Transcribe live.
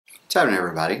What's happening,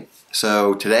 everybody?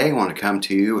 So today I want to come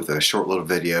to you with a short little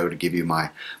video to give you my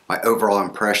overall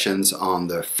impressions on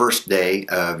the first day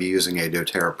of using a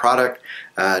doTerra product.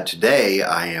 Today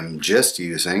I am just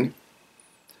using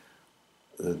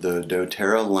the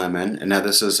doTerra lemon, and now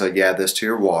this is add this to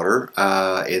your water.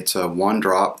 It's a 1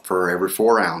 drop for every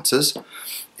 4 ounces.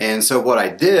 And so what I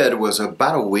did was,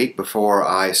 about a week before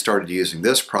I started using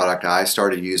this product, I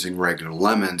started using regular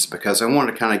lemons because I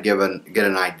wanted to kind of get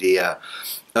an idea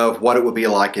of what it would be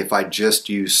like if I just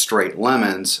used straight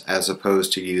lemons as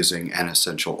opposed to using an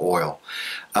essential oil.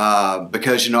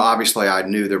 Because, you know, obviously I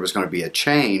knew there was going to be a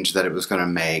change that it was going to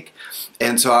make,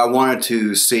 and so I wanted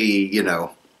to see, you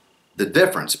know, the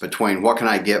difference between what can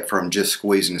I get from just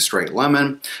squeezing a straight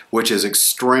lemon, which is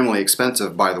extremely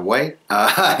expensive, by the way.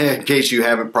 In case you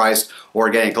haven't priced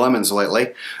organic lemons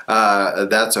lately,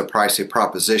 that's a pricey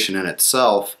proposition in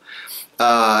itself,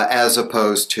 as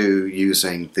opposed to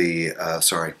using the,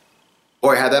 sorry.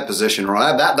 Boy, I had that position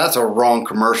wrong. That's a wrong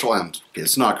commercial, and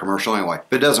it's not a commercial anyway.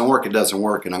 If it doesn't work, it doesn't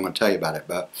work, and I'm going to tell you about it.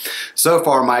 But so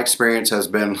far, my experience has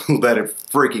been that it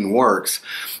freaking works.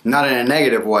 Not in a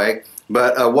negative way,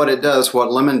 but what it does,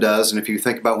 what lemon does, and if you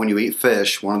think about when you eat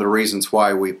fish, one of the reasons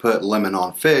why we put lemon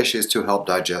on fish is to help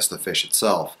digest the fish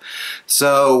itself.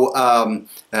 So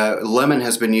lemon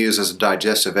has been used as a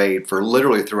digestive aid for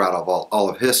literally throughout all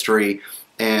of history.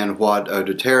 And what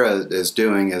doTerra is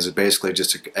doing is basically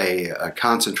just a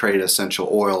concentrated essential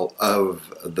oil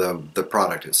of the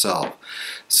product itself.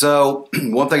 So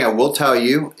one thing I will tell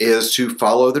you is to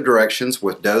follow the directions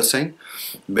with dosing,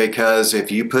 because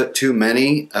if you put too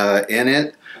many in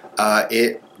it,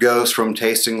 it goes from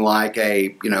tasting like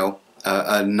a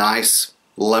nice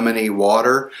lemony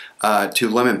water to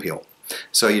lemon peel.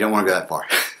 So you don't want to go that far.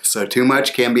 So too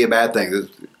much can be a bad thing.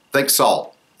 Think salt.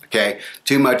 Okay,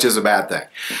 too much is a bad thing.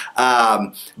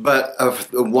 But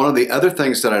one of the other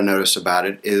things that I noticed about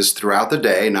it is throughout the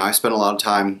day, now I spend a lot of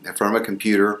time in front of a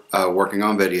computer working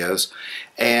on videos,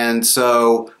 and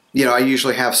so, you know, I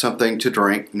usually have something to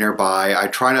drink nearby. I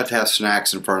try not to have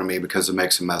snacks in front of me because it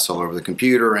makes a mess all over the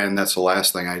computer, and that's the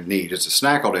last thing I need is a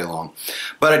snack all day long.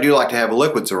 But I do like to have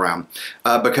liquids around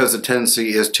because the tendency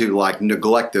is to like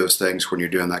neglect those things when you're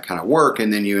doing that kind of work,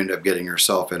 and then you end up getting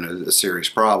yourself in a serious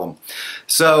problem.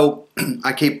 So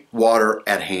I keep water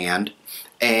at hand,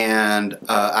 and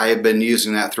I have been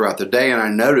using that throughout the day, and I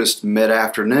noticed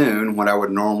mid-afternoon when I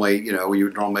would normally, you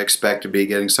would normally expect to be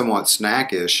getting somewhat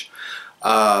snackish,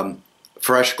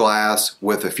 fresh glass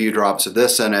with a few drops of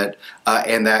this in it,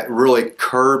 and that really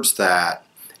curbs that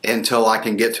until I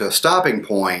can get to a stopping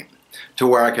point to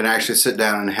where I can actually sit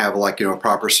down and have, like, a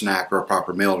proper snack or a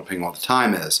proper meal, depending on what the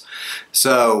time is.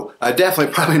 So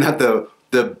definitely probably not the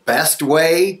best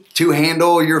way to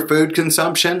handle your food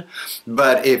consumption,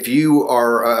 but if you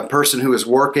are a person who is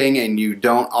working and you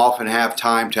don't often have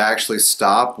time to actually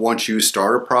stop once you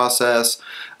start a process,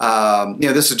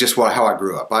 this is just how I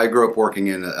grew up. I grew up working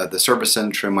in the service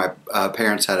industry. My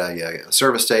parents had a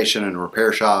service station and a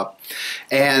repair shop,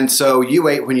 and so you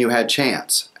ate when you had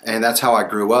chance. And that's how I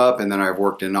grew up, and then I've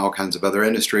worked in all kinds of other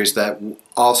industries that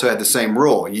also had the same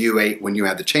rule. You ate when you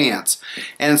had the chance.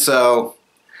 And so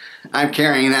I'm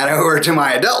carrying that over to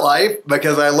my adult life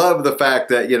because I love the fact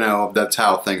that, that's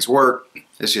how things work.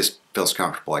 It just feels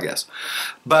comfortable, I guess.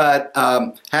 But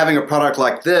having a product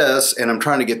like this, and I'm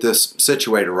trying to get this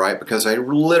situated right because I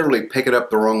literally pick it up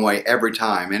the wrong way every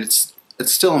time, and it's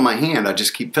still in my hand. I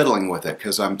just keep fiddling with it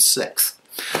because I'm 6.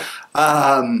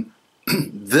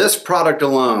 This product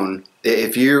alone,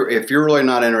 if you're really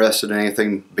not interested in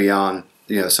anything beyond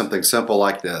something simple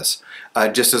like this,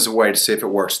 just as a way to see if it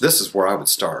works, this is where I would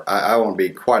start. I want to be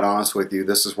quite honest with you.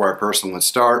 This is where a person would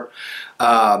start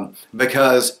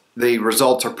because the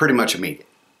results are pretty much immediate.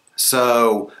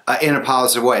 So in a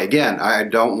positive way. Again, I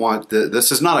don't want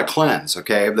this is not a cleanse,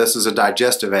 okay? This is a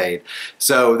digestive aid.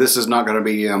 So this is not going to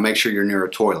be, make sure you're near a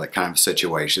toilet kind of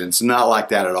situation. It's not like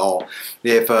that at all.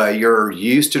 If you're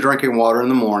used to drinking water in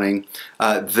the morning,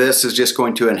 this is just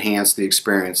going to enhance the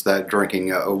experience that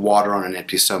drinking water on an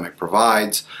empty stomach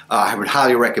provides. I would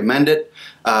highly recommend it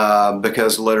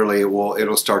because literally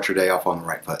it'll start your day off on the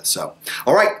right foot. So,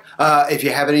 all right. If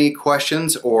you have any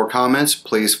questions or comments,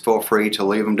 please feel free to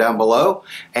leave them down below.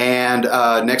 And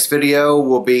next video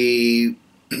will be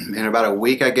in about a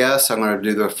week, I guess. I'm going to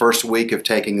do the first week of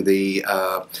taking the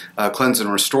Cleanse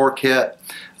and Restore kit.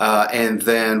 And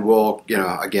then I'll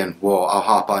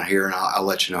hop on here and I'll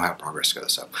let you know how progress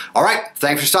goes. So, all right.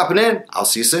 Thanks for stopping in. I'll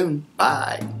see you soon.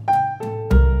 Bye.